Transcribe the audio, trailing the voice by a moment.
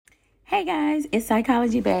Hey guys, it's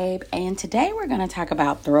Psychology Babe, and today we're going to talk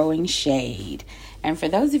about throwing shade. And for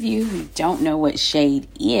those of you who don't know what shade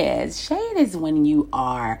is when you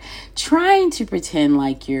are trying to pretend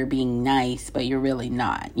like you're being nice, but you're really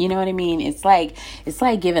not. You know what I mean? It's like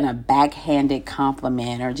giving a backhanded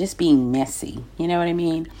compliment or just being messy. You know what I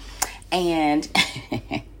mean? And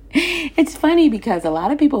it's funny because a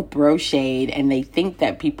lot of people throw shade and they think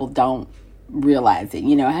that people don't realize it.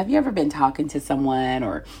 You know, have you ever been talking to someone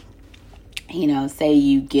or say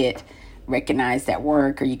you get recognized at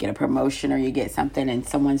work or you get a promotion or you get something and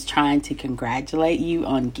someone's trying to congratulate you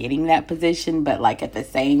on getting that position, but like at the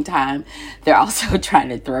same time, they're also trying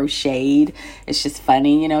to throw shade. It's just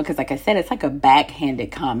funny, because like I said, it's like a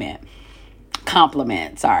backhanded compliment,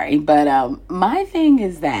 sorry. But my thing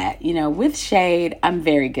is that, with shade, I'm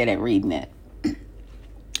very good at reading it.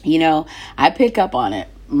 I pick up on it.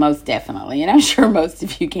 Most definitely. And I'm sure most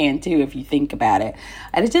of you can too if you think about it.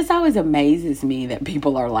 And it just always amazes me that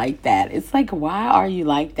people are like that. It's like, why are you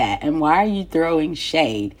like that? And why are you throwing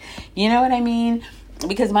shade? You know what I mean?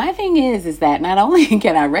 Because my thing is that not only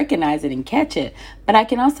can I recognize it and catch it, but I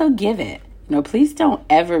can also give it. Please don't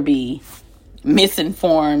ever be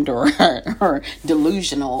misinformed or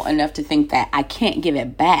delusional enough to think that I can't give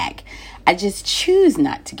it back. I just choose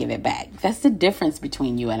not to give it back. That's the difference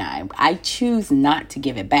between you and I. I choose not to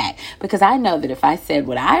give it back because I know that if I said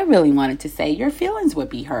what I really wanted to say, your feelings would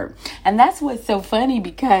be hurt. And that's what's so funny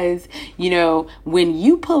because, when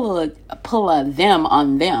you pull a them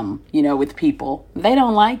on them, with people, they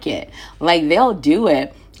don't like it. Like they'll do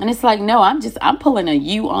it. And it's like, no, I'm pulling a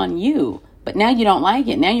you on you. But now you don't like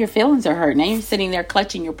it. Now your feelings are hurt. Now you're sitting there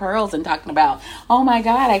clutching your pearls and talking about, oh my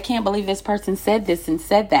God, I can't believe this person said this and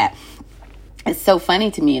said that. It's so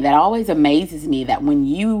funny to me. That always amazes me that when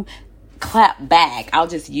you clap back, I'll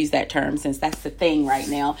just use that term since that's the thing right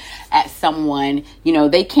now, at someone,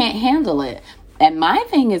 they can't handle it. And my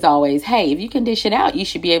thing is always, hey, if you can dish it out, you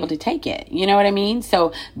should be able to take it. You know what I mean?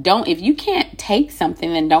 So if you can't take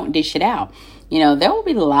something, then don't dish it out. There will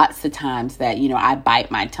be lots of times that, I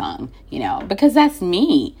bite my tongue, because that's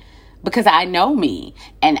me. Because I know me.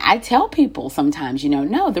 And I tell people sometimes,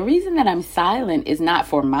 no, the reason that I'm silent is not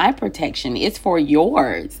for my protection. It's for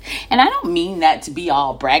yours. And I don't mean that to be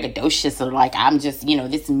all braggadocious or like I'm just,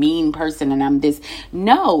 this mean person and I'm this.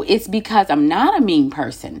 No, it's because I'm not a mean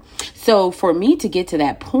person. So for me to get to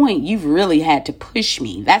that point, you've really had to push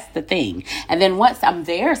me. That's the thing. And then once I'm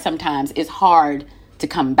there, sometimes it's hard to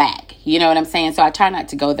come back. You know what I'm saying? So I try not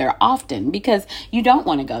to go there often because you don't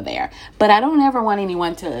want to go there. But I don't ever want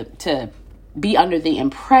anyone to be under the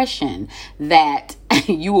impression that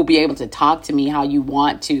you will be able to talk to me how you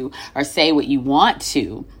want to or say what you want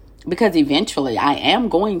to, because eventually I am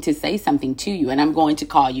going to say something to you and I'm going to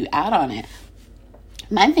call you out on it.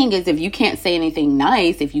 My thing is, if you can't say anything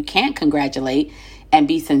nice, if you can't congratulate and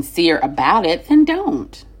be sincere about it, then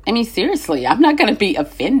don't. I mean, seriously, I'm not going to be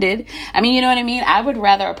offended. I mean, you know what I mean? I would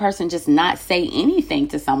rather a person just not say anything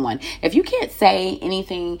to someone. If you can't say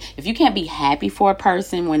anything, if you can't be happy for a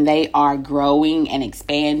person when they are growing and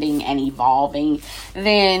expanding and evolving,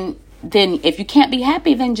 then if you can't be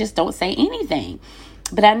happy, then just don't say anything.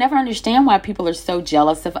 But I never understand why people are so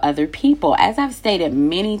jealous of other people. As I've stated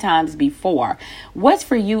many times before, what's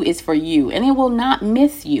for you is for you, and it will not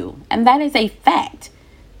miss you. And that is a fact.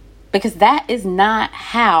 Because that is not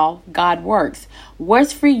how God works.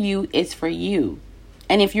 What's for you is for you.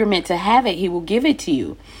 And if you're meant to have it, he will give it to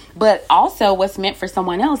you. But also what's meant for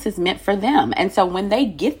someone else is meant for them. And so when they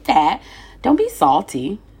get that, don't be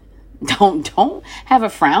salty. Don't have a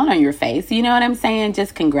frown on your face. You know what I'm saying?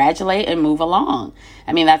 Just congratulate and move along.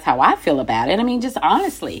 I mean, that's how I feel about it. I mean, just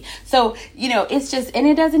honestly. So, it's just, and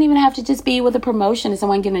it doesn't even have to just be with a promotion and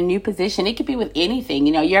someone getting a new position. It could be with anything.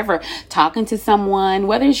 You're ever talking to someone,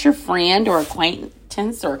 whether it's your friend or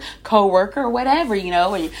acquaintance or coworker or whatever,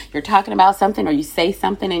 and you're talking about something or you say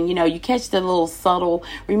something and, you catch the little subtle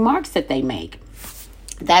remarks that they make.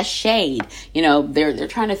 That's shade. They're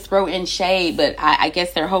trying to throw in shade, but I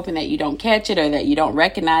guess they're hoping that you don't catch it or that you don't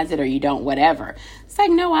recognize it or you don't whatever. It's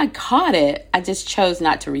like, no, I caught it. I just chose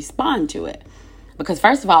not to respond to it. Because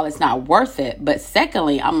first of all, it's not worth it. But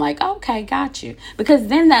secondly, I'm like, okay, got you. Because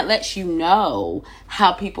then that lets you know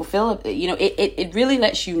how people feel. It really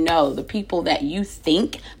lets you know the people that you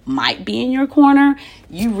think might be in your corner.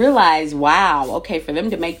 You realize, wow, okay, for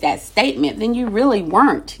them to make that statement, then you really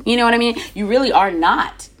weren't. You know what I mean? You really are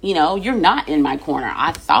not. You're not in my corner.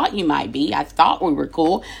 I thought you might be. I thought we were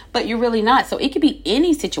cool, but you're really not. So it could be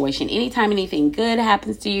any situation. Anytime anything good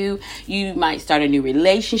happens to you, you might start a new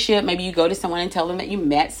relationship. Maybe you go to someone and tell them that you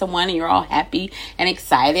met someone and you're all happy and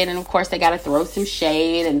excited. And of course, they got to throw some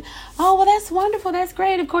shade and, Oh, well, that's wonderful. That's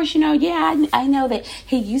great. Of course, yeah, I know that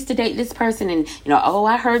he used to date this person and, oh,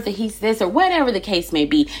 I heard that he's this or whatever the case may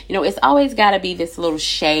be. It's always got to be this little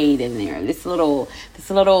shade in there, this little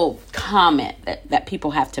comment that people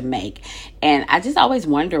have to make. And I just always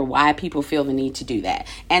wonder why people feel the need to do that.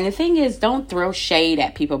 And the thing is, don't throw shade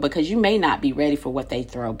at people because you may not be ready for what they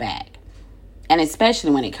throw back. And especially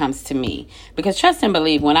when it comes to me, because trust and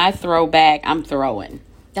believe, when I throw back, I'm throwing.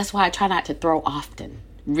 That's why I try not to throw often.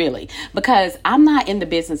 Really, because I'm not in the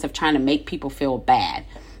business of trying to make people feel bad,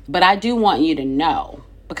 but I do want you to know,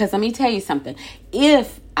 because let me tell you something.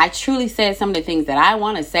 If I truly said some of the things that I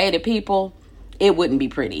want to say to people, it wouldn't be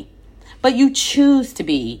pretty, but you choose to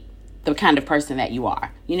be the kind of person that you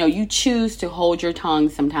are. You choose to hold your tongue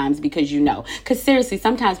sometimes because because seriously,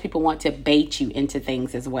 sometimes people want to bait you into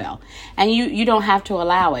things as well. And you don't have to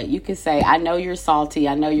allow it. You can say, I know you're salty.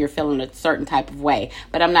 I know you're feeling a certain type of way,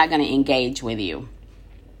 but I'm not going to engage with you.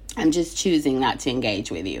 I'm just choosing not to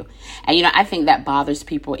engage with you. And, I think that bothers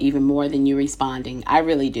people even more than you responding. I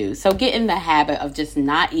really do. So get in the habit of just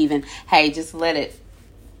not even, hey, just let it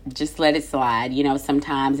slide,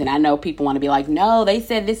 sometimes. And I know people want to be like, no, they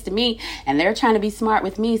said this to me and they're trying to be smart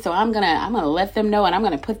with me. So I'm going to let them know and I'm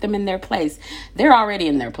going to put them in their place. They're already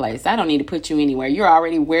in their place. I don't need to put you anywhere. You're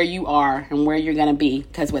already where you are and where you're going to be.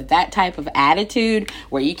 Because with that type of attitude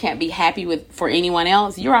where you can't be happy for anyone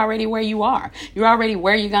else, you're already where you are. You're already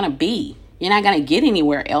where you're going to be. You're not going to get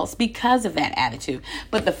anywhere else because of that attitude.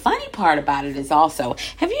 But the funny part about it is also,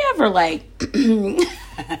 have you ever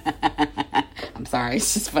I'm sorry,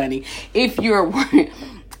 it's just funny. If you're,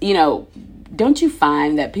 don't you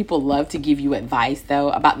find that people love to give you advice, though,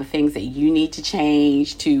 about the things that you need to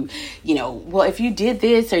change to, well, if you did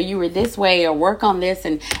this or you were this way or work on this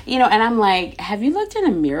and I'm like, have you looked in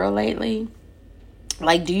a mirror lately?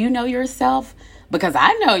 Like, do you know yourself? Because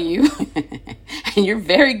I know you and you're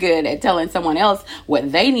very good at telling someone else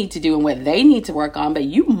what they need to do and what they need to work on. But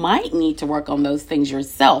you might need to work on those things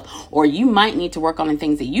yourself, or you might need to work on the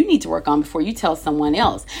things that you need to work on before you tell someone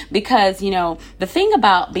else. Because, the thing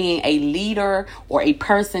about being a leader or a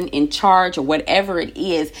person in charge or whatever it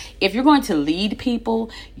is, if you're going to lead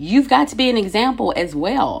people, you've got to be an example as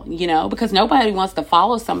well, because nobody wants to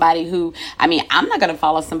follow somebody who, I'm not going to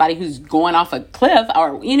follow somebody who's going off a cliff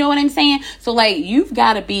or, you know what I'm saying? So you've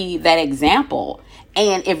got to be that example.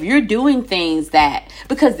 And if you're doing things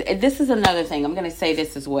because this is another thing, I'm going to say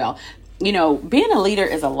this as well. Being a leader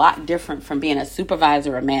is a lot different from being a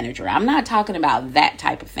supervisor or manager. I'm not talking about that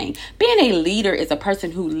type of thing. Being a leader is a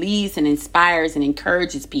person who leads and inspires and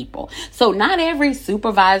encourages people. So not every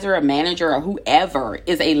supervisor or manager or whoever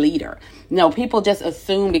is a leader. People just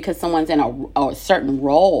assume because someone's in a certain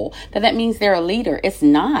role that means they're a leader. It's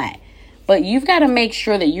not. But you've got to make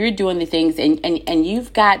sure that you're doing the things and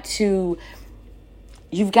you've got to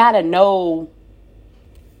know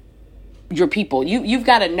your people. You've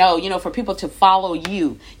got to know, for people to follow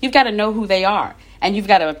you, you've got to know who they are and you've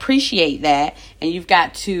got to appreciate that. And you've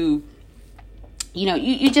got to,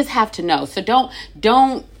 you just have to know. So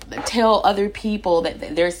don't tell other people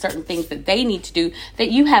that there's certain things that they need to do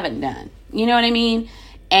that you haven't done. You know what I mean?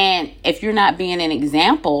 And if you're not being an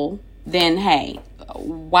example, then hey,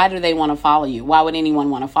 why do they want to follow you? Why would anyone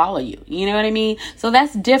want to follow you? You know what I mean? So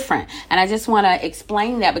that's different. And I just want to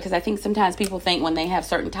explain that because I think sometimes people think when they have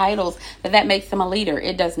certain titles that makes them a leader.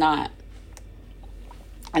 It does not.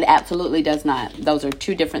 It absolutely does not. Those are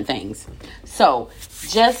two different things. So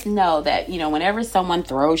just know that, whenever someone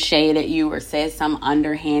throws shade at you or says some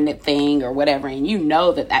underhanded thing or whatever, and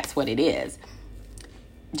that that's what it is,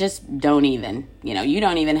 just don't even, you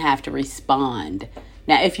don't even have to respond.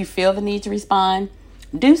 Now, if you feel the need to respond,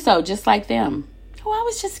 do so just like them. Oh, I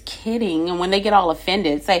was just kidding. And when they get all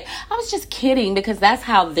offended, say, I was just kidding, because that's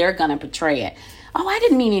how they're going to portray it. Oh, I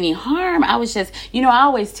didn't mean any harm. I was just, I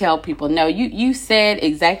always tell people, no, you said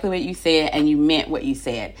exactly what you said and you meant what you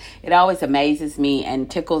said. It always amazes me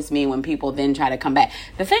and tickles me when people then try to come back.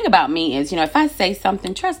 The thing about me is, if I say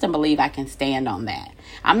something, trust and believe I can stand on that.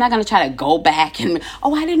 I'm not going to try to go back and,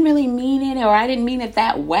 I didn't really mean it, or I didn't mean it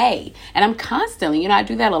that way. And I'm constantly, I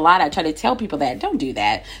do that a lot. I try to tell people that. Don't do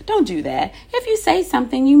that. Don't do that. If you say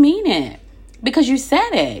something, you mean it. Because you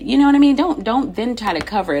said it. You know what I mean? Don't then try to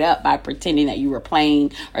cover it up by pretending that you were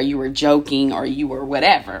playing or you were joking or you were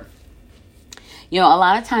whatever. A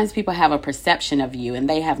lot of times people have a perception of you and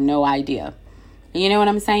they have no idea. You know what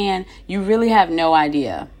I'm saying? You really have no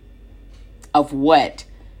idea of what,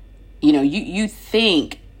 you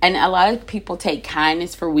think. And a lot of people take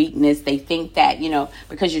kindness for weakness. They think that,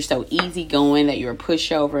 because you're so easygoing, that you're a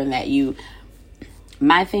pushover and that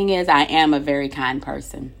my thing is, I am a very kind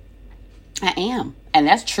person. I am. And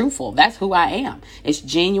that's truthful. That's who I am. It's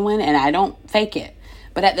genuine and I don't fake it.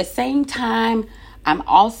 But at the same time, I'm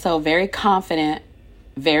also very confident,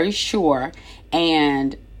 very sure,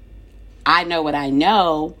 and I know what I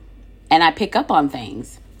know, and I pick up on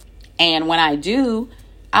things. And when I do,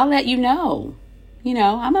 I'll let you know.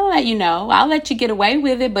 I'm going to let you know. I'll let you get away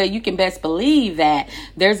with it, but you can best believe that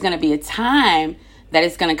there's going to be a time that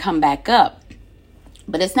it's going to come back up.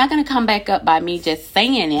 But it's not going to come back up by me just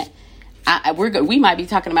saying it. We might be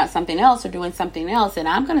talking about something else or doing something else, and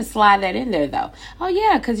I'm going to slide that in there, though. Oh,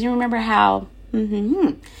 yeah, because you remember how,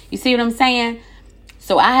 You see what I'm saying?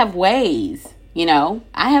 So I have ways, I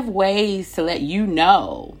have ways to let you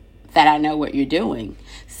know that I know what you're doing.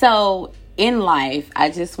 So in life, I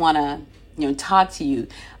just want to, talk to you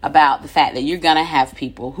about the fact that you're going to have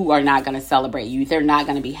people who are not going to celebrate you. They're not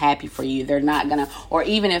going to be happy for you. They're not going to, or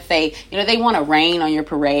even if they, they want to rain on your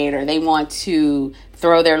parade, or they want to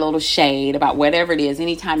throw their little shade about whatever it is.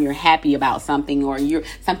 Anytime you're happy about something or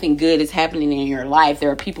something good is happening in your life, there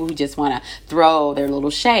are people who just want to throw their little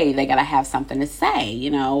shade. They got to have something to say,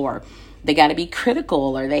 or they got to be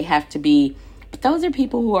critical, or they have to be. But those are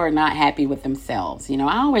people who are not happy with themselves.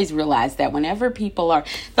 I always realize that whenever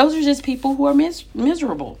those are just people who are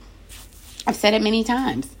miserable. I've said it many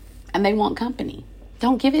times, and they want company.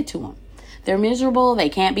 Don't give it to them. They're miserable. They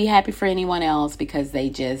can't be happy for anyone else because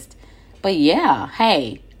but yeah,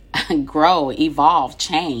 hey, grow, evolve,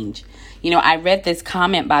 change. I read this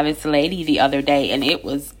comment by this lady the other day, and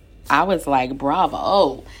I was like,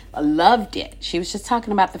 bravo. I loved it. She was just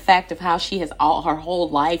talking about the fact of how she has all her whole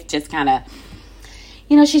life just kind of,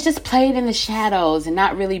 she's just played in the shadows and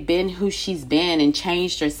not really been who she's been, and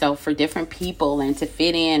changed herself for different people and to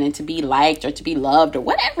fit in and to be liked or to be loved or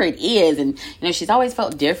whatever it is. And, she's always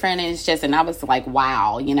felt different. And I was like,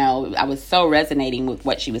 wow, I was so resonating with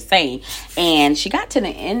what she was saying. And she got to the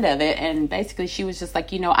end of it. And basically she was just like,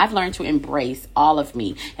 I've learned to embrace all of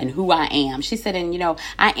me and who I am. She said, and,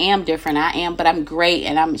 I am different. But I'm great.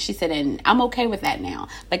 And she said, and I'm okay with that now.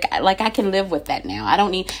 Like I can live with that now. I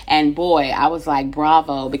don't need, and boy, I was like, bravo.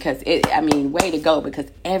 Because way to go, because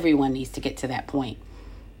everyone needs to get to that point.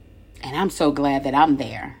 And I'm so glad that I'm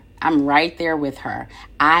there. I'm right there with her.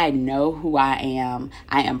 I know who I am.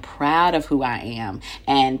 I am proud of who I am.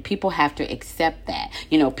 And people have to accept that.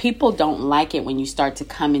 People don't like it when you start to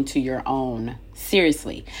come into your own.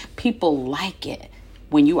 Seriously. People like it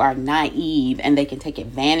when you are naive and they can take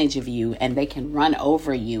advantage of you and they can run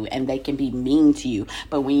over you and they can be mean to you.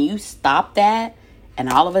 But when you stop that, and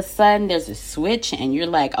all of a sudden there's a switch and you're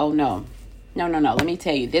like, oh no, let me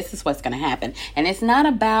tell you, this is what's going to happen. And it's not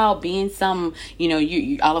about being some,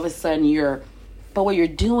 you all of a sudden but what you're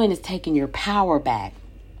doing is taking your power back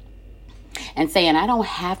and saying, I don't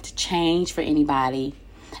have to change for anybody.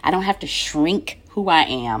 I don't have to shrink who I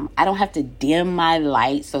am. I don't have to dim my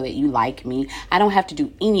light so that you like me. I don't have to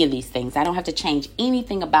do any of these things. I don't have to change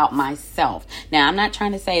anything about myself. Now, I'm not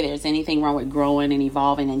trying to say there's anything wrong with growing and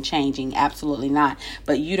evolving and changing. Absolutely not.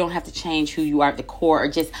 But you don't have to change who you are at the core, or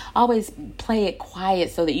just always play it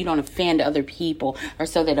quiet so that you don't offend other people, or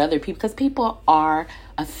so that other people, because people are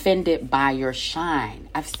offended by your shine.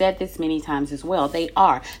 I've said this many times as well. They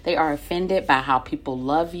are offended by how people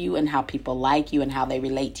love you and how people like you and how they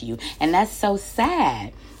relate to you. And that's so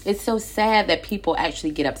sad. It's so sad that people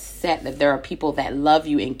actually get upset that there are people that love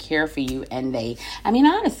you and care for you, and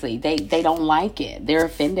honestly, they don't like it. They're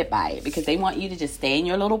offended by it because they want you to just stay in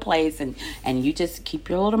your little place and you just keep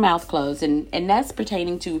your little mouth closed. And that's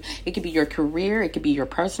pertaining to, it could be your career, it could be your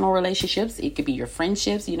personal relationships, it could be your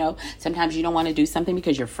friendships. Sometimes you don't want to do something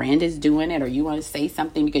because your friend is doing it, or you want to say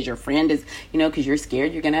something because your friend is, because you're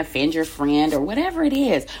scared you're going to offend your friend, or whatever it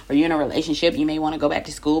is. Or you're in a relationship, you may want to go back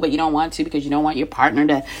to school, but you don't want to because you don't want your partner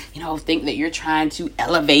to think that you're trying to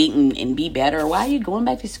elevate and be better. Why are you going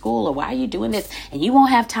back to school? Or why are you doing this? And you won't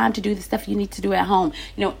have time to do the stuff you need to do at home.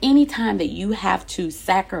 Anytime that you have to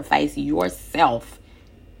sacrifice yourself,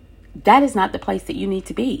 that is not the place that you need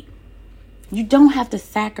to be. You don't have to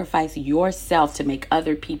sacrifice yourself to make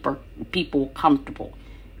other people comfortable.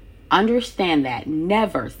 Understand that.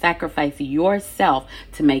 Never sacrifice yourself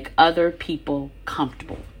to make other people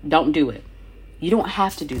comfortable. Don't do it. You don't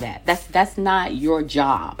have to do that. That's not your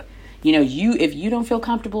job. If you don't feel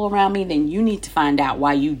comfortable around me, then you need to find out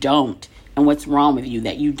why you don't and what's wrong with you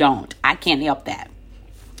that you don't. I can't help that.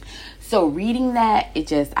 So reading that,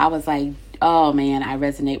 I was like, oh man, I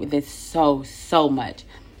resonate with this so much.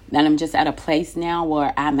 And I'm just at a place now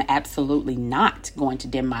where I'm absolutely not going to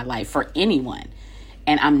dim my light for anyone.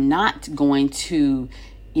 And I'm not going to,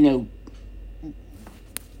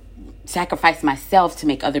 sacrifice myself to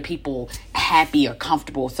make other people happy or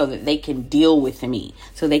comfortable so that they can deal with me,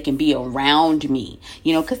 so they can be around me.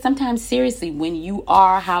 Because sometimes, seriously, when you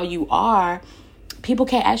are how you are, people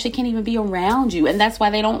can't even be around you. And that's why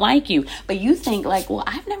they don't like you. But you think like, well,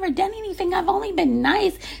 I've never done anything. I've only been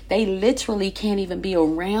nice. They literally can't even be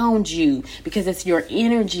around you because it's your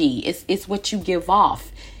energy. It's what you give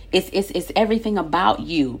off. It's everything about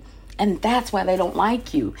you. And that's why they don't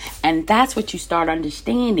like you. And that's what you start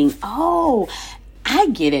understanding. Oh, I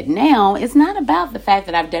get it now. It's not about the fact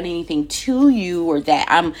that I've done anything to you or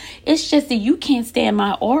that it's just that you can't stand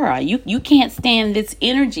my aura. You can't stand this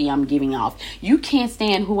energy I'm giving off. You can't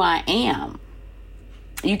stand who I am.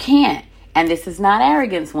 You can't. And this is not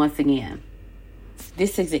arrogance once again.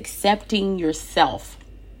 This is accepting yourself.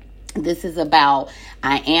 This is about,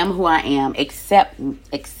 I am who I am,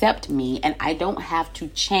 accept me, and I don't have to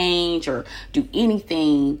change or do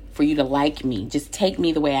anything for you to like me. Just take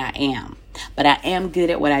me the way I am. But I am good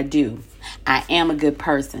at what I do. I am a good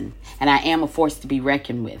person, and I am a force to be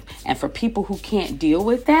reckoned with. And for people who can't deal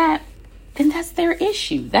with that, then that's their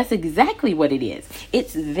issue. That's exactly what it is.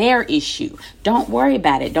 It's their issue. Don't worry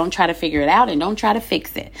about it. Don't try to figure it out, and don't try to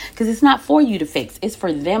fix it, because it's not for you to fix. It's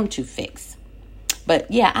for them to fix.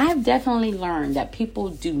 But yeah, I've definitely learned that people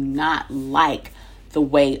do not like the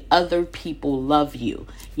way other people love you.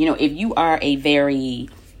 If you are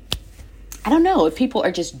if people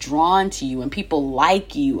are just drawn to you and people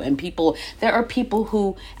like you and there are people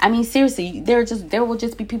who, seriously, there will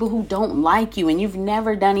just be people who don't like you and you've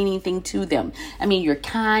never done anything to them. You're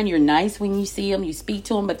kind, you're nice when you see them, you speak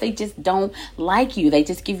to them, but they just don't like you. They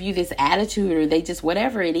just give you this attitude or they just,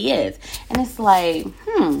 whatever it is. And it's like,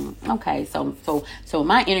 okay, so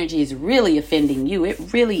my energy is really offending you.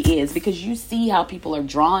 It really is, because you see how people are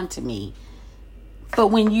drawn to me. But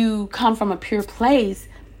when you come from a pure place,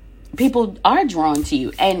 people are drawn to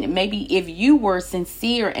you. And maybe if you were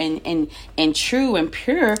sincere and true and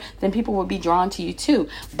pure, then people would be drawn to you too.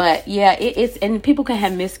 But yeah, and people can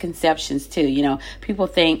have misconceptions too. People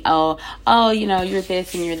think, oh, you're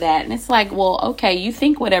this and you're that. And it's like, well, okay, you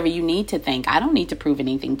think whatever you need to think. I don't need to prove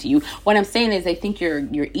anything to you. What I'm saying is they think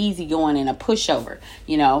you're easygoing and a pushover.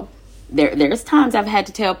 There's times I've had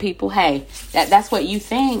to tell people, hey, that's what you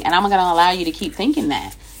think, and I'm going to allow you to keep thinking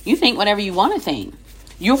that. You think whatever you want to think.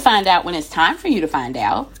 You'll find out when it's time for you to find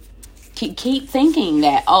out. Keep thinking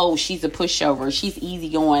that, oh, she's a pushover, she's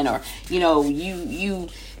easygoing, or,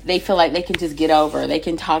 they feel like they can just get over. They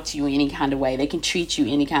can talk to you any kind of way. They can treat you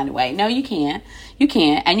any kind of way. No, you can't. You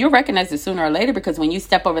can't. And you'll recognize it sooner or later, because when you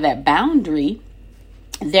step over that boundary,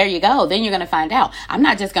 there you go. Then you're going to find out. I'm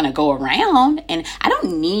not just going to go around, and I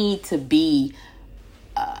don't need to be,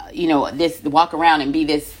 walk around and be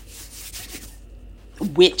this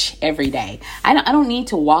witch every day. I don't need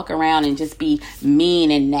to walk around and just be mean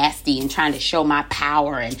and nasty and trying to show my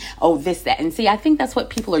power and this, that. And see, I think that's what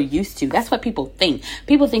people are used to. That's what people think.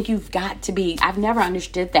 People think you've got to be, I've never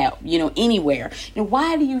understood that, anywhere.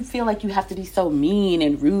 Why do you feel like you have to be so mean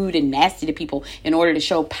and rude and nasty to people in order to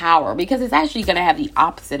show power? Because it's actually going to have the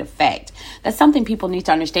opposite effect. That's something people need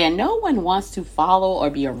to understand. No one wants to follow or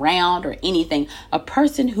be around or anything a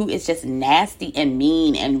person who is just nasty and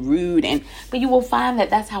mean and rude. But you will find that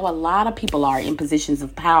that's how a lot of people are in positions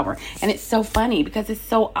of power. And it's so funny because it's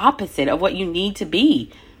so opposite of what you need to be.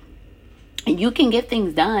 You can get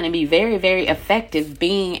things done and be very, very effective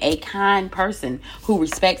being a kind person who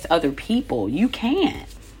respects other people. You can.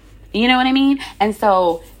 You know what I mean? And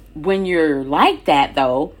so when you're like that,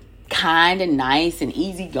 though, kind and nice and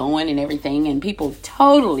easygoing and everything, and people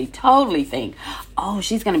totally think, oh,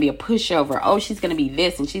 she's going to be a pushover. Oh, she's going to be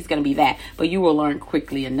this and she's going to be that. But you will learn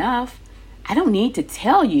quickly enough. I don't need to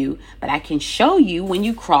tell you, but I can show you when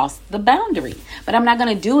you cross the boundary. But I'm not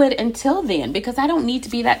going to do it until then, because I don't need to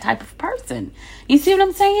be that type of person. You see what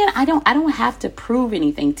I'm saying? I don't have to prove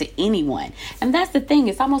anything to anyone. And that's the thing.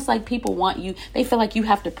 It's almost like people want you. They feel like you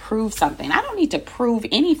have to prove something. I don't need to prove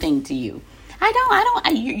anything to you.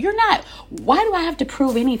 You're not. Why do I have to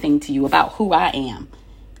prove anything to you about who I am?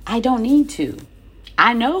 I don't need to.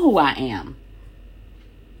 I know who I am.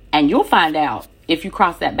 And you'll find out if you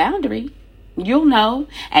cross that boundary. You'll know,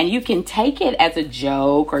 and you can take it as a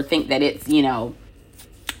joke or think that it's,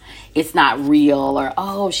 it's not real, or,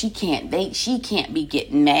 oh, she can't be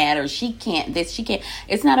getting mad, or she can't this, she can't.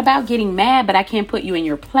 It's not about getting mad, but I can't put you in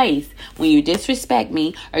your place when you disrespect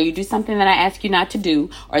me, or you do something that I ask you not to do,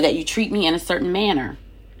 or that you treat me in a certain manner.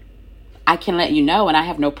 I can let you know, and I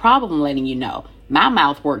have no problem letting you know. My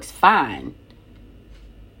mouth works fine.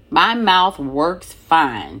 My mouth works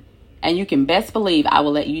fine. And you can best believe I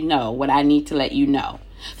will let you know what I need to let you know.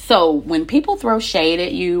 So when people throw shade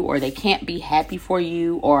at you, or they can't be happy for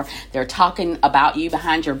you, or they're talking about you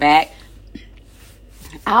behind your back,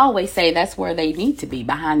 I always say that's where they need to be,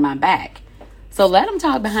 behind my back. So let them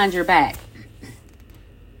talk behind your back.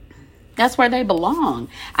 That's where they belong.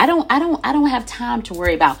 I don't have time to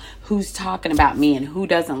worry about who's talking about me and who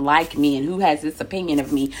doesn't like me and who has this opinion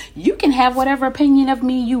of me. You can have whatever opinion of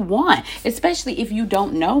me you want, especially if you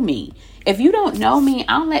don't know me. If you don't know me,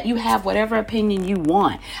 I'll let you have whatever opinion you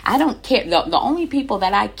want. I don't care. The only people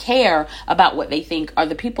that I care about what they think are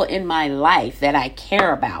the people in my life that I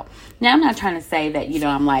care about. Now, I'm not trying to say that,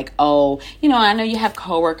 I'm like, oh, I know you have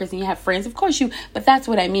coworkers and you have friends. Of course but that's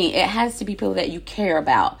what I mean. It has to be people that you care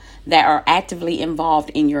about, that are actively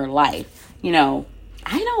involved in your life.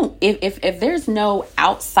 If there's no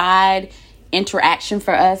outside interaction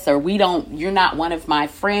for us, or you're not one of my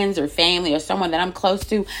friends or family or someone that I'm close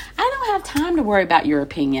to, I don't have time to worry about your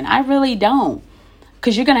opinion. I really don't.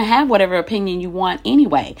 Because you're going to have whatever opinion you want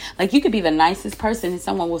anyway. Like, you could be the nicest person and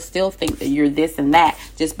someone will still think that you're this and that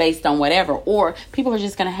just based on whatever. Or people are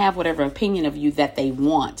just going to have whatever opinion of you that they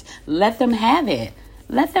want. Let them have it.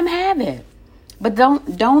 Let them have it. But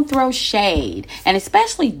don't throw shade. And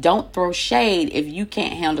especially don't throw shade if you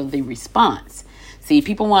can't handle the response. See,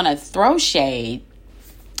 people want to throw shade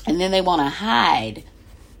and then they want to hide.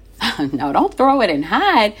 No, don't throw it and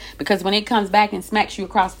hide, because when it comes back and smacks you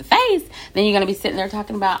across the face, then you're going to be sitting there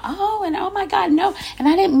talking about, oh my God, no. And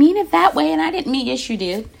I didn't mean it that way. And I didn't mean, yes, you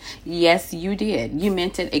did. Yes, you did. You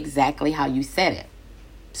meant it exactly how you said it.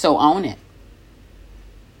 So own it.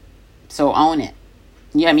 So own it.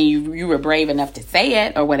 Yeah, I mean, you were brave enough to say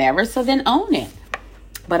it or whatever. So then own it.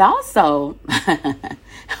 But also,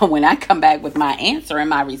 when I come back with my answer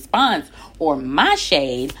and my response or my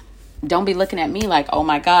shade, don't be looking at me like, oh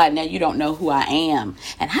my God, now you don't know who I am.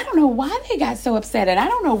 And I don't know why they got so upset. And I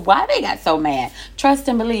don't know why they got so mad. Trust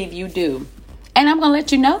and believe you do. And I'm going to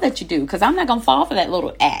let you know that you do, because I'm not going to fall for that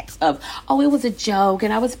little act of, oh, it was a joke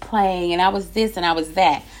and I was playing and I was this and I was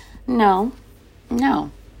that. No, no,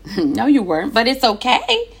 you weren't. But it's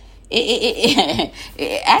okay. It's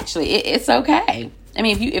okay. I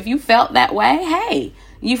mean, if you felt that way, hey,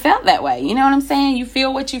 you felt that way. You know what I'm saying? You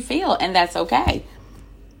feel what you feel, and that's okay.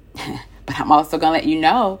 But I'm also going to let you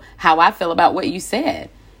know how I feel about what you said.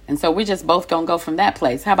 And so we're just both going to go from that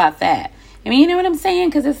place. How about that? I mean, you know what I'm saying?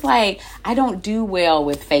 Because it's like, I don't do well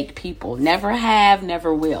with fake people. Never have,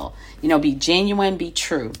 never will. Be genuine, be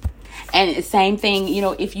true. And same thing,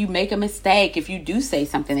 if you make a mistake, if you do say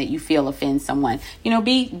something that you feel offends someone,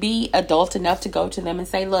 be adult enough to go to them and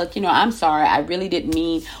say, look, I'm sorry. I really didn't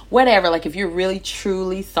mean whatever. Like, if you're really,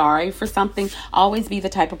 truly sorry for something, always be the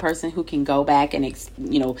type of person who can go back and,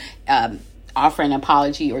 offer an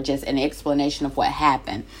apology or just an explanation of what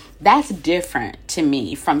happened. That's different to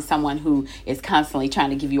me from someone who is constantly trying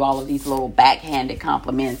to give you all of these little backhanded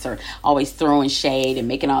compliments or always throwing shade and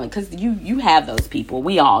making all, because you have those people.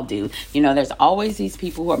 We all do. There's always these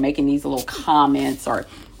people who are making these little comments or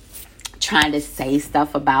trying to say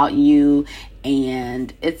stuff about you.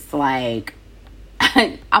 And it's like,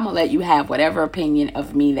 I'm going to let you have whatever opinion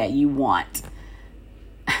of me that you want.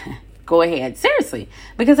 Go ahead. Seriously.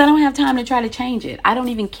 Because I don't have time to try to change it. I don't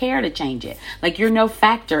even care to change it. Like, you're no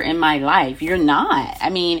factor in my life. You're not. I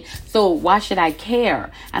mean, so why should I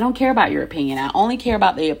care? I don't care about your opinion. I only care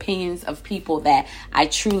about the opinions of people that I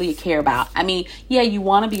truly care about. I mean, yeah, you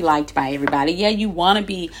want to be liked by everybody. Yeah, you want to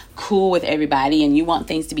be cool with everybody and you want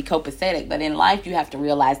things to be copacetic. But in life, you have to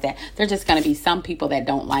realize that there's just going to be some people that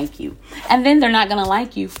don't like you. And then they're not going to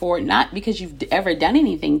like you for not because you've ever done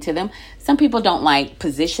anything to them. Some people don't like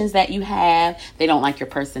positions that you have. They don't like your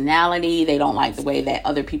personality. They don't like the way that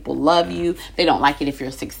other people love you. They don't like it if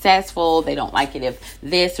you're successful. They don't like it if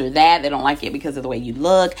this or that. They don't like it because of the way you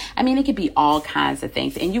look. I mean, it could be all kinds of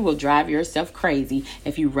things. And you will drive yourself crazy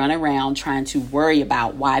if you run around trying to worry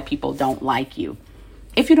about why people don't like you.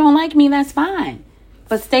 If you don't like me, that's fine.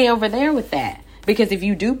 But stay over there with that. Because if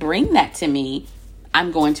you do bring that to me,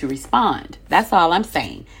 I'm going to respond. That's all I'm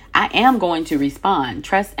saying. I am going to respond.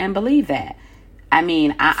 Trust and believe that. I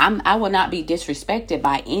mean, I will not be disrespected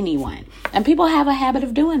by anyone. And people have a habit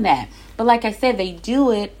of doing that. But like I said, they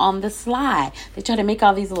do it on the sly. They try to make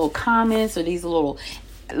all these little comments or these little...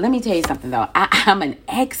 Let me tell you something, though. I'm an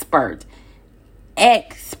expert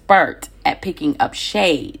at picking up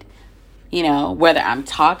shade. Whether I'm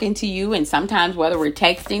talking to you and sometimes whether we're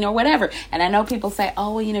texting or whatever. And I know people say,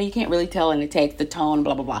 oh, well, you can't really tell in the text, the tone,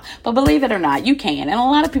 blah, blah, blah. But believe it or not, you can. And a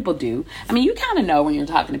lot of people do. I mean, you kind of know when you're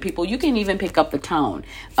talking to people. You can even pick up the tone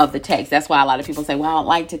of the text. That's why a lot of people say, well, I don't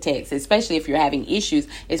like to text. Especially if you're having issues,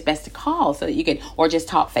 it's best to call so that you can, or just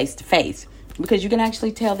talk face to face. because you can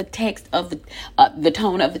actually tell the text of the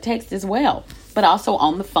tone of the text as well. But also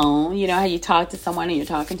on the phone, you know how you talk to someone and you're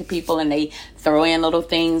talking to people and they throw in little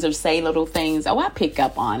things or say little things. Oh, I pick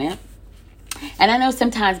up on it. And I know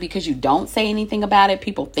sometimes because you don't say anything about it,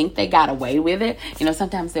 people think they got away with it. You know,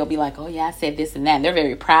 sometimes they'll be like, oh, yeah, I said this and that. And they're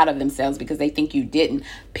very proud of themselves because they think you didn't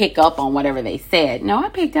pick up on whatever they said. No, I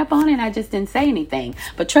picked up on it. I just didn't say anything.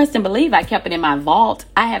 But trust and believe, I kept it in my vault.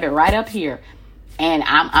 I have it right up here. And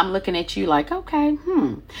I'm looking at you like, okay,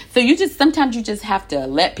 So sometimes you just have to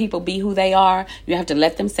let people be who they are. You have to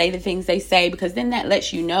let them say the things they say, because then that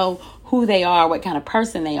lets you know who they are, what kind of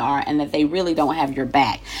person they are, and that they really don't have your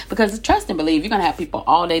back. Because trust and believe, you're going to have people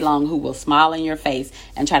all day long who will smile in your face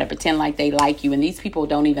and try to pretend like they like you. And these people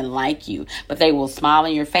don't even like you, but they will smile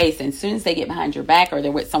in your face. And as soon as they get behind your back or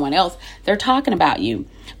they're with someone else, they're talking about you.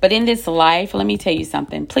 But in this life, let me tell you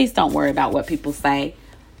something. Please don't worry about what people say.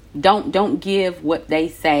 Don't give what they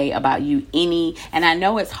say about you any. And I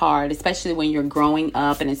know it's hard, especially when you're growing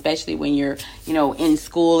up, and especially when you're, in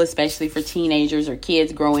school, especially for teenagers or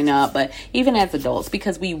kids growing up, but even as adults,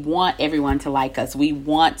 because we want everyone to like us. We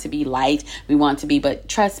want to be liked. But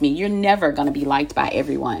trust me, you're never going to be liked by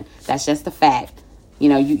everyone. That's just a fact.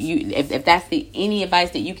 If that's any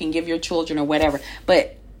advice that you can give your children or whatever,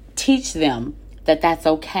 but teach them that that's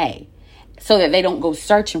okay, so that they don't go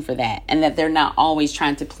searching for that, and that they're not always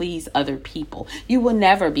trying to please other people. You will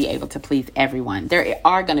never be able to please everyone. There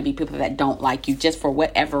are going to be people that don't like you just for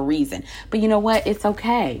whatever reason. But you know what? It's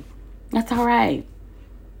okay. That's all right.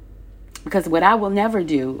 Because what I will never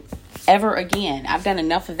do ever again, I've done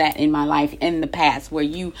enough of that in my life in the past, where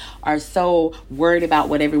you are so worried about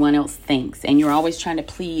what everyone else thinks and you're always trying to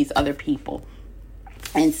please other people.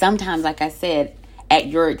 And sometimes, like I said, at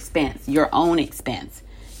your expense, your own expense.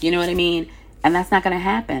 You know what I mean? And that's not going to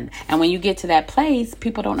happen. And when you get to that place,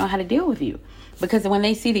 people don't know how to deal with you. Because when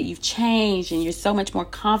they see that you've changed and you're so much more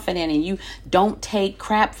confident and you don't take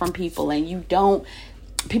crap from people and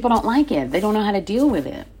people don't like it. They don't know how to deal with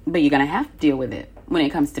it. But you're going to have to deal with it when it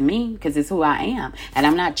comes to me, because it's who I am. And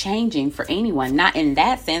I'm not changing for anyone. Not in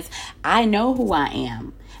that sense. I know who I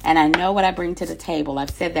am. And I know what I bring to the table. I've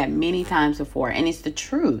said that many times before, and it's the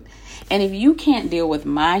truth. And if you can't deal with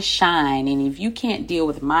my shine, and if you can't deal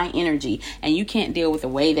with my energy, and you can't deal with the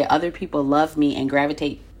way that other people love me and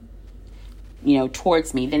gravitate,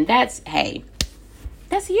 towards me, then that's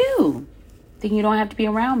you. Then you don't have to be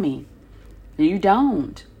around me. You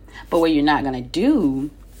don't. But what you're not going to do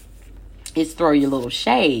is throw your little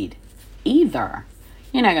shade either.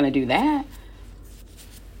 You're not going to do that,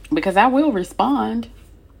 because I will respond.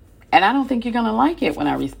 And I don't think you're going to like it when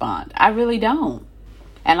I respond. I really don't.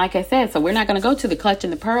 And like I said, so we're not going to go to the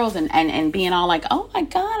clutching the pearls and being all like, oh my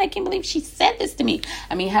God, I can't believe she said this to me.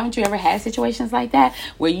 I mean, haven't you ever had situations like that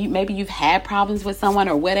where you've had problems with someone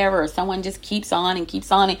or whatever, or someone just keeps on and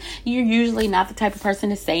keeps on, and you're usually not the type of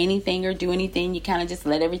person to say anything or do anything. You kind of just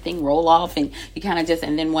let everything roll off, and you kind of just,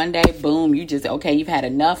 and then one day, boom, you just, okay, you've had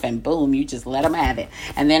enough, and boom, you just let them have it.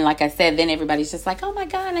 And then, like I said, then everybody's just like, oh my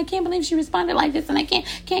God, I can't believe she responded like this, and I can't.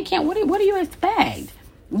 What do you expect?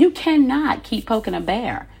 You cannot keep poking a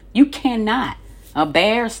bear. You cannot. A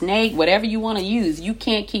bear, snake, whatever you want to use, you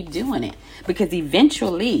can't keep doing it, because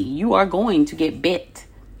eventually you are going to get bit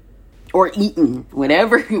or eaten,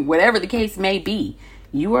 whatever the case may be.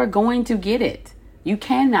 You are going to get it. You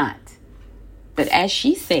cannot. But as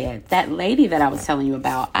she said, that lady that I was telling you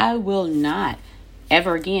about, I will not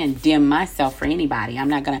ever again dim myself for anybody. I'm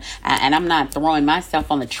not throwing myself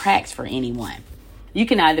on the tracks for anyone. You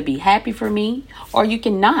can either be happy for me or you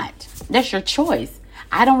cannot. That's your choice.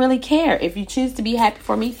 I don't really care. If you choose to be happy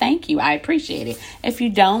for me, thank you. I appreciate it. If you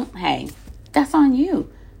don't, hey, that's on you.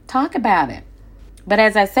 Talk about it. But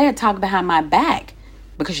as I said, talk behind my back,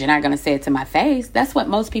 because you're not going to say it to my face. That's what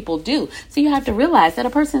most people do. So you have to realize that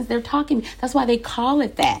they're talking. That's why they call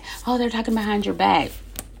it that. Oh, they're talking behind your back.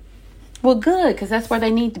 Well, good, because that's where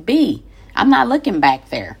they need to be. I'm not looking back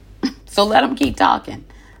there. So let them keep talking.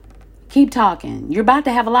 Keep talking. You're about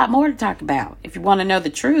to have a lot more to talk about. If you want to know the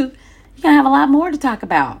truth, you're going to have a lot more to talk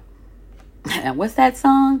about. What's that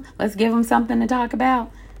song? Let's give them something to talk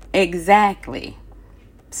about. Exactly.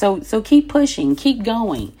 So keep pushing. Keep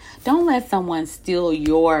going. Don't let someone steal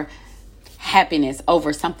your happiness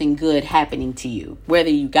over something good happening to you. Whether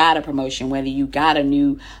you got a promotion, whether you got a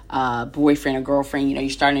new boyfriend or girlfriend, you're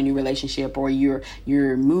starting a new relationship, or you're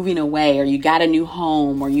moving away, or you got a new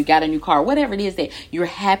home, or you got a new car, whatever it is that you're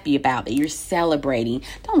happy about, that you're celebrating.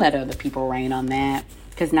 Don't let other people rain on that,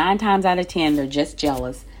 because 9 times out of 10, they're just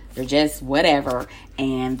jealous. They're just whatever,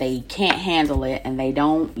 and they can't handle it, and they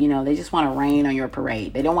don't, they just want to rain on your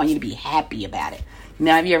parade. They don't want you to be happy about it.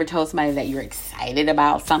 Now, have you ever told somebody that you're excited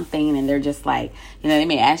about something and they're just like, they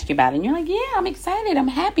may ask you about it and you're like, yeah, I'm excited, I'm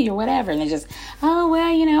happy or whatever. And they're just, oh,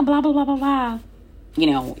 well, blah, blah, blah, blah, blah.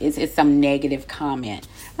 It's some negative comment.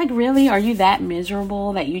 Like, really? Are you that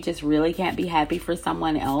miserable that you just really can't be happy for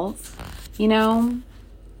someone else?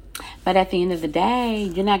 But at the end of the day,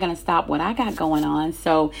 you're not going to stop what I got going on.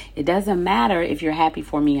 So it doesn't matter if you're happy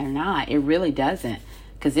for me or not. It really doesn't.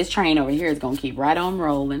 Because this train over here is going to keep right on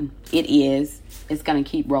rolling. It is. It's going to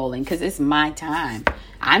keep rolling because it's my time.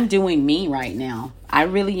 I'm doing me right now. I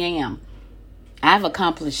really am. I've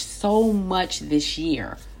accomplished so much this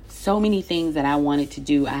year. So many things that I wanted to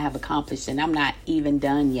do, I have accomplished, and I'm not even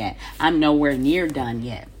done yet. I'm nowhere near done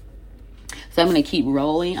yet. So I'm going to keep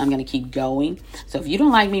rolling. I'm going to keep going. So if you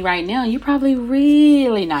don't like me right now, you're probably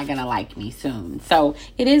really not going to like me soon. So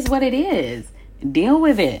it is what it is. Deal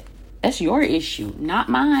with it. That's your issue, not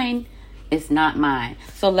mine. It's not mine.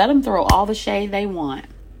 So let them throw all the shade they want.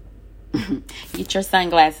 Get your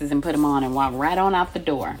sunglasses and put them on and walk right on out the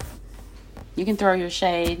door. You can throw your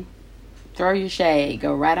shade. Throw your shade.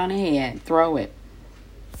 Go right on ahead. Throw it.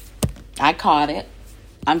 I caught it.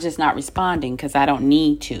 I'm just not responding because I don't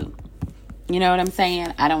need to. You know what I'm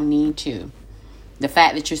saying? I don't need to. The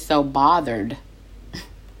fact that you're so bothered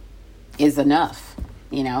is enough.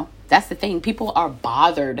 That's the thing. People are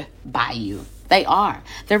bothered by you. They are.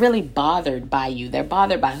 They're really bothered by you. They're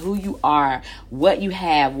bothered by who you are, what you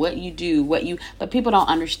have, what you do, but people don't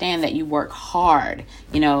understand that you work hard.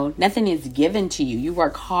 Nothing is given to you. You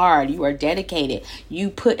work hard. You are dedicated. You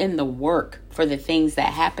put in the work for the things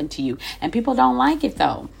that happen to you. And people don't like it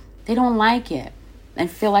though. They don't like it and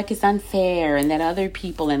feel like it's unfair and that other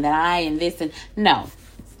people and that I and this and no.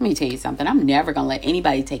 Let me tell you something. I'm never going to let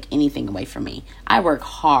anybody take anything away from me. I work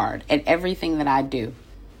hard at everything that I do.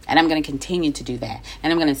 And I'm going to continue to do that.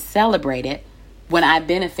 And I'm going to celebrate it when I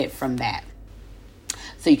benefit from that.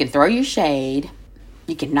 So you can throw your shade.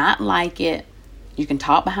 You can not like it. You can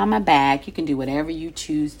talk behind my back. You can do whatever you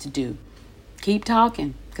choose to do. Keep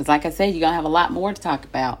talking. Because like I said, you're going to have a lot more to talk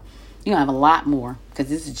about. You're going to have a lot more. Because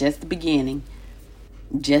this is just the beginning.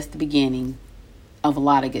 Just the beginning of a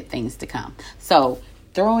lot of good things to come. So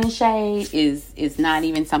throwing shade is not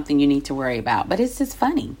even something you need to worry about. But it's just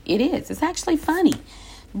funny. It is. It's actually funny.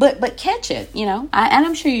 But catch it, and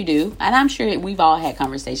I'm sure you do. And I'm sure we've all had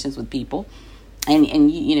conversations with people. And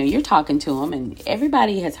you're talking to them. And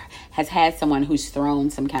everybody has had someone who's thrown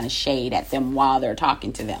some kind of shade at them while they're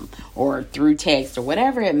talking to them. Or through text or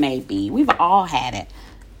whatever it may be. We've all had it.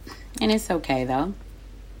 And it's okay, though.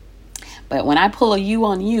 But when I pull a you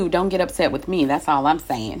on you, don't get upset with me. That's all I'm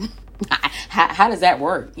saying. How does that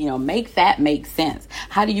work? Make that make sense.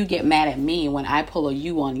 How do you get mad at me when I pull a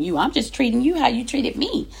you on you? I'm just treating you how you treated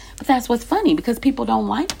me. But that's what's funny because people don't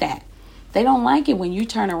like that. They don't like it when you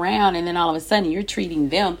turn around and then all of a sudden you're treating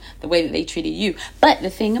them the way that they treated you. But the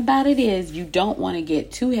thing about it is you don't want to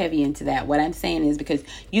get too heavy into that. What I'm saying is because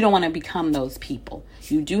you don't want to become those people.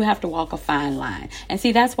 You do have to walk a fine line. And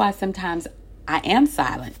see, that's why sometimes I am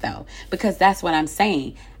silent though, because that's what I'm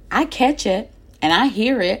saying. I catch it and I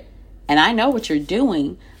hear it. And I know what you're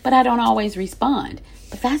doing, but I don't always respond.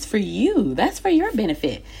 But that's for you. That's for your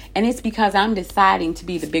benefit. And it's because I'm deciding to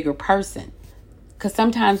be the bigger person. Because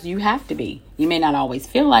sometimes you have to be. You may not always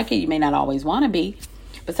feel like it. You may not always want to be.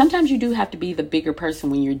 But sometimes you do have to be the bigger person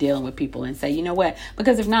when you're dealing with people and say, you know what?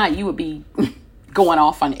 Because if not, you would be going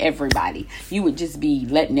off on everybody. You would just be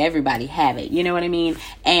letting everybody have it. You know what I mean?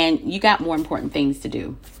 And you got more important things to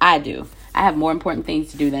do. I do. I have more important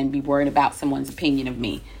things to do than be worried about someone's opinion of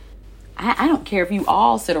me. I don't care if you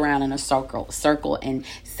all sit around in a circle and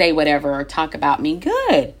say whatever or talk about me.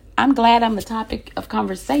 Good. I'm glad I'm the topic of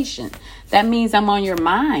conversation. That means I'm on your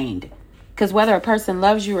mind. Because whether a person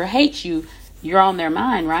loves you or hates you, you're on their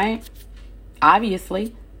mind, right?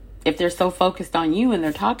 Obviously, if they're so focused on you and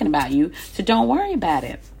they're talking about you. So don't worry about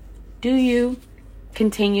it. Do you?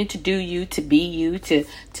 Continue to do you, to be you,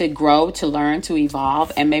 to grow, to learn, to evolve,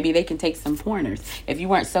 and maybe they can take some pointers. If you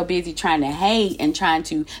weren't so busy trying to hate and trying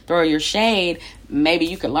to throw your shade, maybe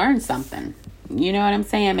you could learn something. You know what I'm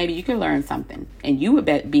saying? Maybe you could learn something and you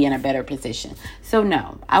would be in a better position. So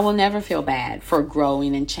no, I will never feel bad for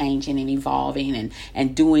growing and changing and evolving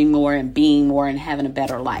and doing more and being more and having a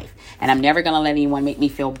better life. And I'm never going to let anyone make me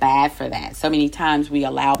feel bad for that. So many times we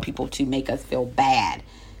allow people to make us feel bad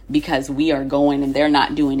because we are going and they're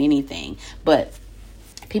not doing anything. But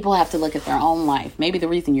people have to look at their own life. Maybe the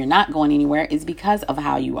reason you're not going anywhere is because of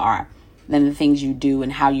how you are, than the things you do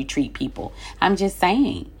and how you treat people. I'm just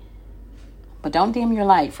saying. But don't dim your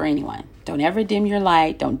light for anyone. Don't ever dim your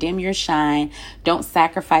light. Don't dim your shine. Don't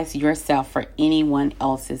sacrifice yourself for anyone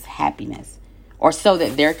else's happiness or so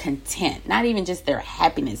that they're content, not even just their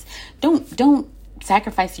happiness. Don't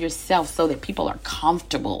sacrifice yourself so that people are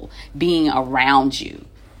comfortable being around you.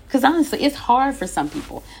 Because honestly, it's hard for some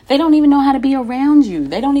people. They don't even know how to be around you.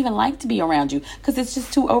 They don't even like to be around you because it's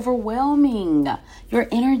just too overwhelming. Your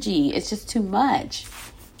energy is just too much.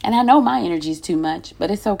 And I know my energy is too much,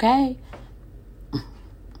 but it's okay.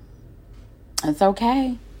 It's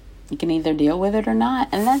okay. You can either deal with it or not,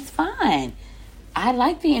 and that's fine. I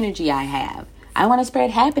like the energy I have. I want to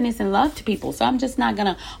spread happiness and love to people. So I'm just not going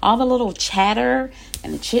to, all the little chatter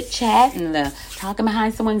and the chit chat and the talking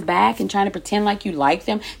behind someone's back and trying to pretend like you like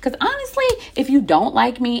them. Because honestly, if you don't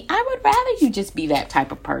like me, I would rather you just be that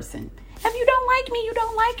type of person. If you don't like me, you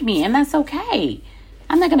don't like me. And that's okay.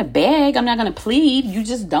 I'm not going to beg. I'm not going to plead. You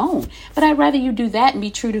just don't. But I'd rather you do that and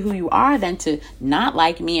be true to who you are than to not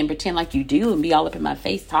like me and pretend like you do and be all up in my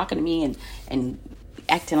face talking to me and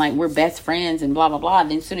acting like we're best friends and blah, blah, blah.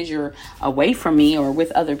 And then as soon as you're away from me or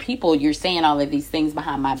with other people, you're saying all of these things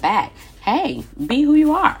behind my back. Hey, be who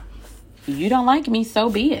you are. You don't like me, so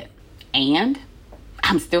be it. And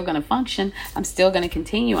I'm still going to function. I'm still going to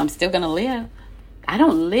continue. I'm still going to live. I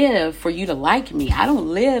don't live for you to like me. I don't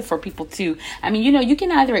live for people to, you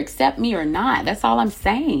can either accept me or not. That's all I'm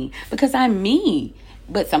saying, because I'm me.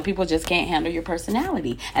 But some people just can't handle your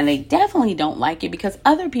personality, and they definitely don't like it because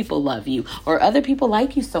other people love you, or other people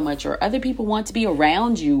like you so much, or other people want to be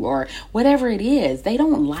around you, or whatever it is. They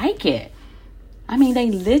don't like it.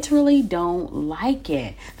 They literally don't like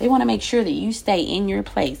it. They want to make sure that you stay in your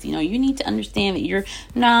place. You need to understand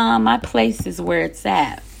that my place is where it's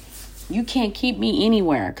at. You can't keep me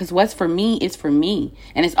anywhere, because what's for me is for me,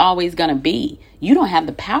 and it's always going to be. You don't have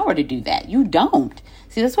the power to do that. You don't.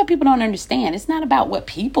 See, that's what people don't understand. It's not about what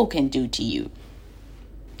people can do to you.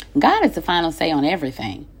 God is the final say on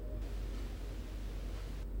everything.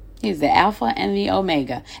 He's the Alpha and the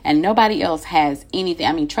Omega, and nobody else has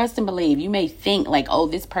anything. Trust and believe. You may think like, oh,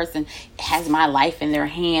 this person has my life in their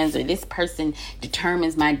hands, or this person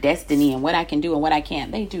determines my destiny and what I can do and what I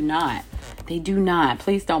can't. They do not. They do not.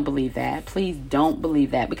 Please don't believe that. Please don't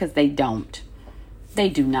believe that, because they don't. They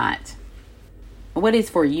do not. What is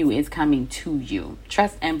for you is coming to you.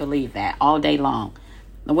 Trust and believe that all day long.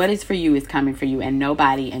 What is for you is coming for you, and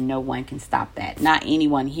nobody and no one can stop that. Not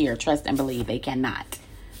anyone here. Trust and believe. They cannot.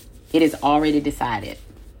 It is already decided.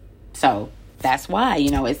 So that's why,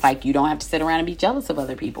 it's like you don't have to sit around and be jealous of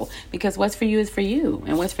other people, because what's for you is for you,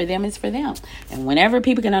 and what's for them is for them. And whenever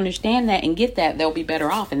people can understand that and get that, they'll be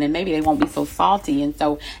better off. And then maybe they won't be so salty and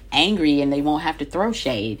so angry, and they won't have to throw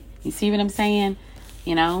shade. You see what I'm saying?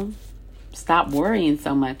 Stop worrying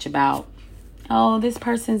so much about, oh, this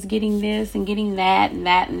person's getting this and getting that and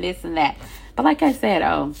that and this and that. But like I said,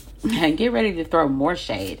 get ready to throw more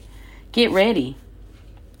shade. Get ready.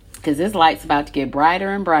 Because this light's about to get brighter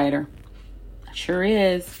and brighter. Sure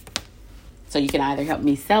is. So you can either help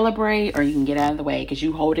me celebrate, or you can get out of the way, because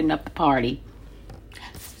you holding up the party.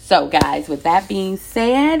 So guys, with that being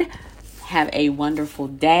said, have a wonderful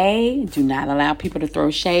day. Do not allow people to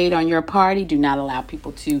throw shade on your party. Do not allow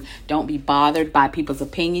people to, don't be bothered by people's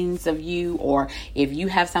opinions of you. Or if you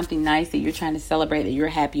have something nice that you're trying to celebrate, that you're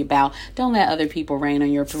happy about, don't let other people rain on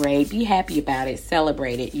your parade. Be happy about it.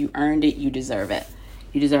 Celebrate it. You earned it. You deserve it.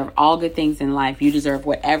 You deserve all good things in life. You deserve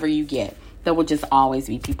whatever you get. There will just always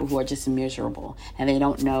be people who are just miserable, and they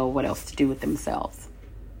don't know what else to do with themselves.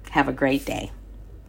 Have a great day.